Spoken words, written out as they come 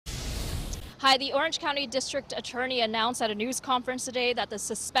Hi, the Orange County District Attorney announced at a news conference today that the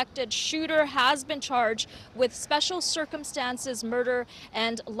suspected shooter has been charged with special circumstances murder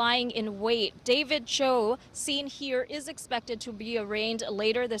and lying in wait. David Cho, seen here, is expected to be arraigned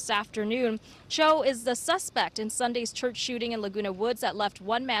later this afternoon. Cho is the suspect in Sunday's church shooting in Laguna Woods that left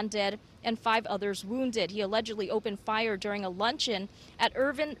one man dead and 5 others wounded. He allegedly opened fire during a luncheon at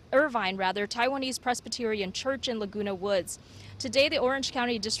Irvine, Taiwanese Presbyterian Church in Laguna Woods. Today, the Orange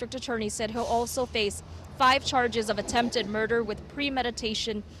County District Attorney said he'll also face 5 charges of attempted murder with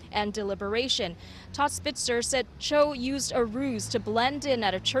premeditation and deliberation. Todd Spitzer said Cho used a ruse to blend in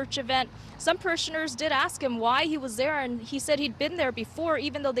at a church event. Some parishioners did ask him why he was there, and he said he'd been there before,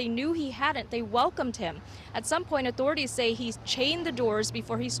 even though they knew he hadn't. They welcomed him. At some point, authorities say he chained the doors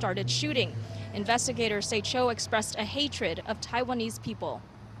before he started shooting. Investigators say Cho expressed a hatred of Taiwanese people.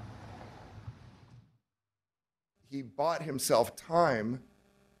 He bought himself time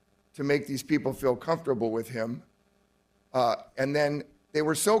to make these people feel comfortable with him. And then they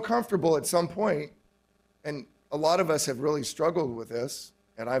were so comfortable at some point, and a lot of us have really struggled with this,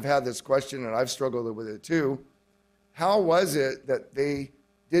 and I've had this question and I've struggled with it too. How was it that they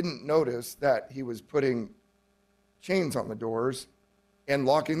didn't notice that he was putting chains on the doors and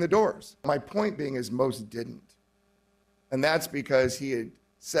locking the doors? My point being is most didn't. And that's because he had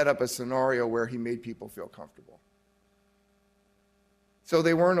set up a scenario where he made people feel comfortable. So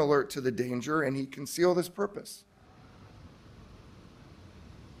they weren't alert to the danger, and he concealed his purpose.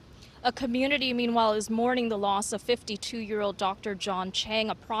 A community, meanwhile, is mourning the loss of 52-year-old Dr.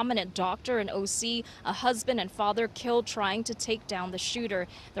 Cheng, a prominent doctor and OC, a husband and father killed trying to take down the shooter.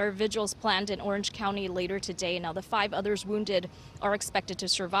 There are vigils planned in Orange County later today. Now, the 5 others wounded are expected to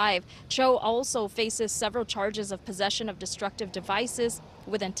survive. Cho also faces several charges of possession of destructive devices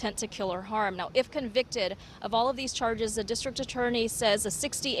with intent to kill or harm. Now, if convicted of all of these charges, the district attorney says a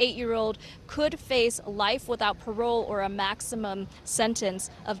 68-year-old could face life without parole or a maximum sentence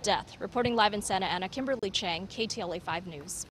of death. Reporting live in Santa Ana, Kimberly Cheng, KTLA 5 News.